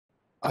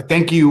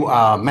Thank you,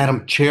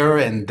 Madam Chair,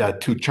 and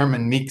to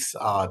Chairman Meeks.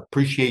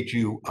 Appreciate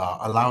you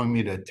allowing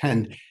me to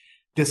attend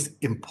this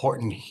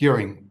important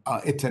hearing.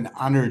 It's an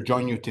honor to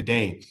join you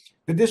today.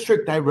 The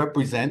district I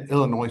represent,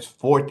 Illinois'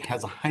 4th,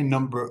 has a high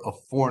number of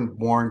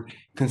foreign-born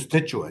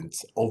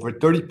constituents, over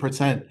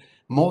 30%,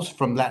 most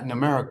from Latin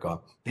America.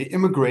 They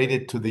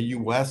immigrated to the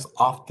U.S.,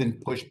 often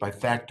pushed by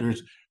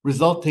factors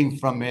resulting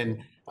from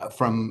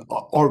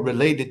or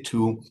related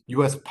to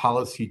U.S.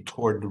 policy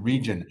toward the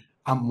region.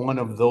 I'm one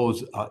of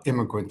those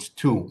immigrants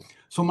too.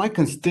 So my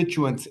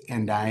constituents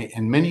and I,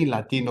 and many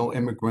Latino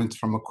immigrants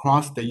from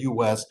across the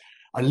U.S.,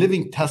 are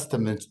living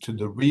testaments to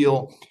the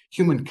real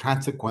human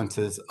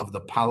consequences of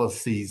the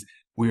policies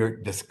we're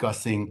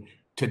discussing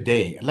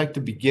today. I'd like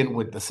to begin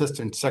with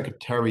Assistant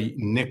Secretary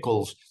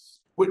Nichols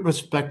with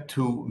respect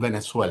to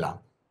Venezuela.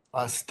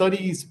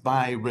 Studies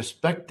by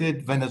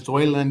respected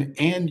Venezuelan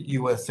and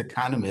U.S.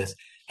 economists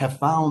have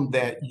found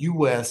that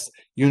U.S.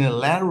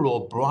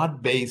 unilateral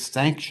broad-based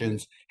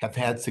sanctions have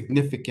had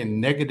significant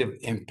negative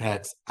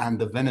impacts on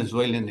the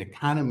Venezuelan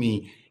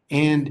economy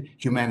and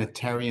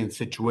humanitarian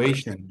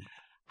situation.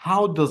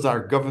 How does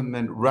our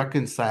government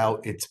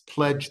reconcile its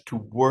pledge to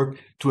work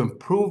to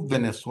improve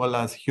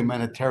Venezuela's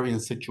humanitarian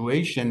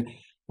situation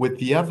with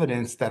the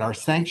evidence that our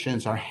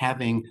sanctions are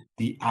having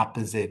the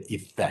opposite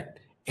effect?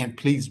 And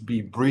please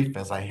be brief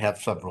as I have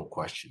several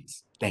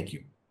questions. Thank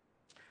you.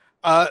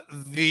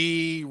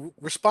 The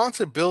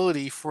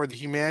responsibility for the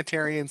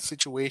humanitarian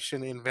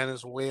situation in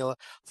Venezuela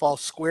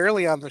falls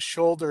squarely on the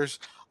shoulders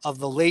of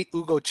the late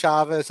Hugo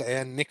Chavez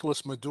and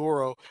Nicolas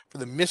Maduro for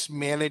the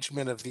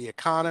mismanagement of the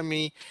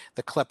economy,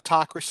 the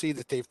kleptocracy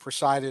that they've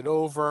presided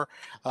over,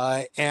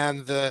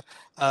 and the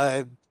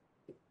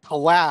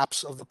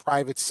collapse of the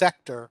private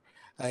sector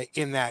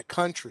in that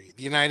country.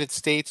 The United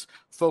States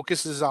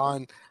focuses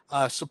on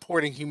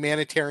supporting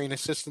humanitarian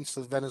assistance to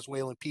the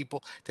Venezuelan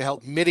people to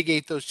help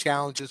mitigate those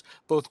challenges,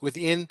 both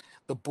within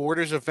the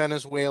borders of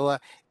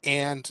Venezuela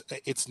and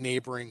its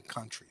neighboring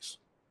countries.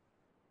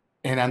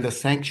 And on the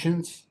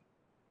sanctions?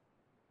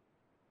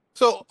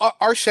 So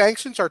our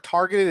sanctions are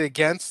targeted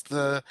against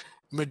the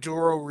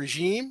Maduro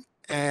regime,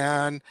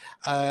 and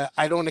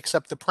I don't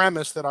accept the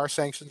premise that our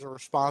sanctions are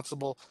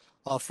responsible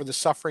for the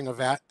suffering of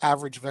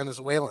average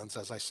Venezuelans,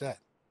 as I said.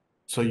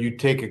 So you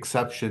take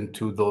exception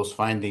to those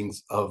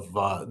findings of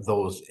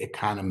those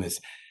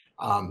economists.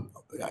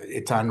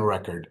 It's on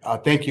record.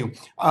 Thank you.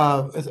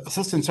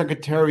 Assistant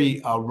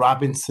Secretary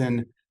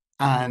Robinson,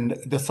 on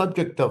the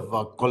subject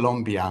of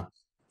Colombia,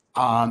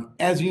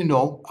 as you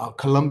know,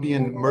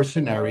 Colombian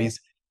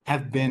mercenaries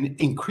have been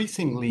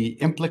increasingly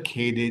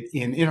implicated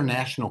in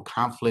international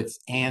conflicts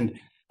and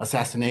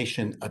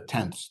assassination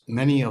attempts.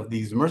 Many of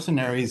these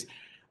mercenaries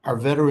are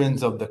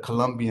veterans of the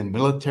Colombian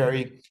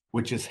military,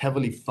 which is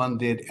heavily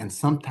funded and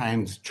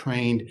sometimes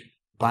trained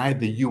by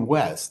the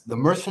US. The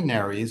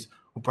mercenaries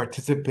who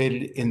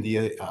participated in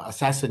the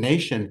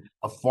assassination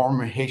of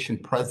former Haitian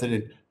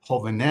President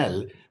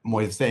Jovenel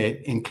Moise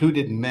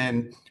included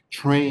men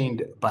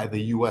trained by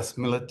the US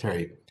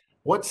military.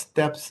 What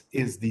steps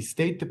is the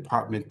State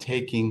Department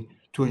taking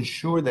to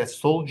ensure that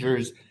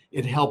soldiers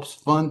it helps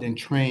fund and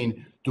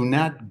train do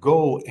not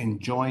go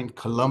and join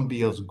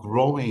Colombia's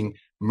growing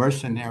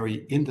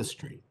mercenary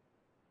industry?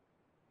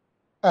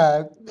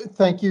 Uh,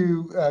 Thank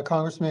you,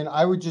 Congressman.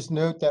 I would just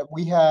note that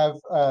we have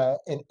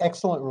an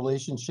excellent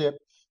relationship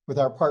with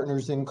our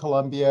partners in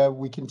Colombia.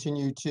 We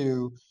continue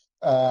to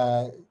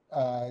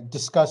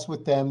discuss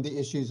with them the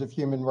issues of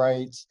human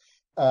rights.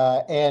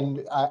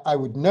 And I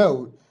would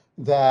note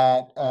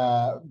that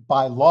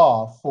by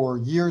law, for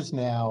years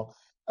now,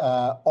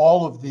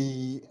 all of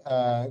the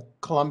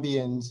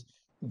Colombians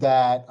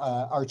that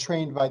are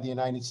trained by the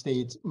United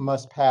States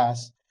must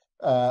pass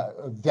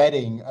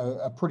vetting,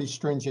 a pretty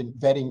stringent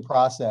vetting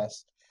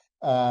process.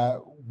 Uh,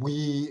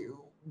 we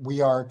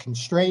we are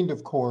constrained,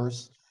 of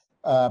course,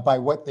 by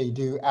what they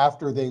do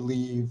after they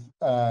leave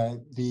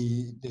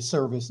the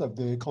service of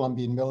the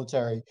Colombian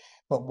military.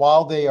 But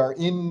while they are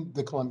in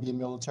the Colombian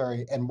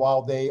military and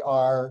while they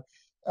are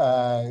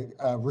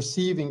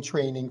receiving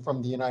training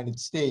from the United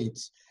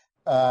States,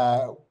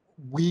 uh,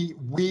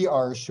 we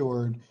are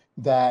assured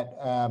that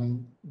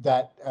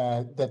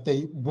that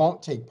they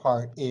won't take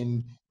part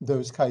in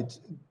those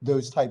types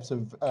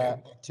of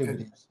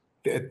activities.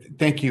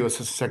 Thank you,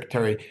 Assistant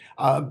Secretary.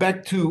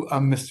 Back to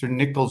Mr.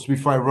 Nichols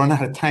before I run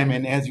out of time.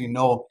 And as you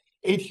know,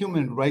 8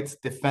 human rights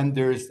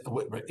defenders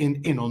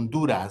in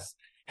Honduras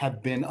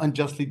have been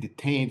unjustly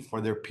detained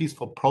for their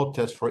peaceful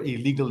protest for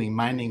illegally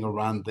mining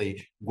around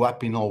the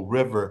Guapinol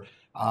River.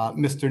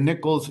 Mr.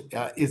 Nichols,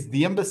 is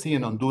the embassy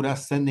in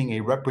Honduras sending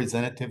a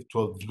representative to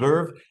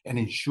observe and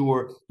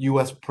ensure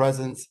U.S.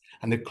 presence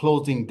and the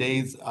closing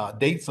dates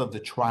of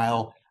the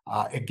trial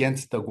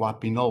against the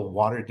Guapinol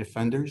water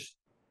defenders?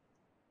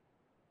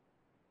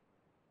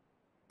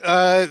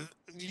 The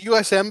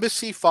U.S.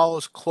 Embassy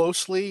follows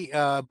closely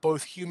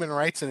both human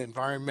rights and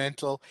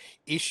environmental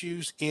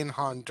issues in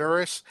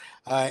Honduras,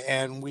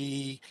 and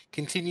we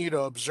continue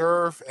to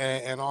observe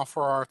and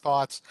offer our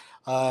thoughts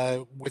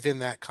within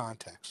that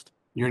context.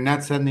 You're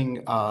not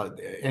sending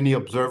any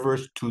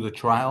observers to the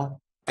trial?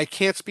 I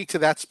can't speak to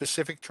that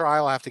specific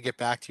trial. I have to get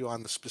back to you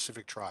on the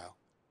specific trial.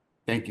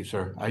 Thank you,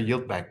 sir. I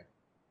yield back.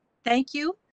 Thank you.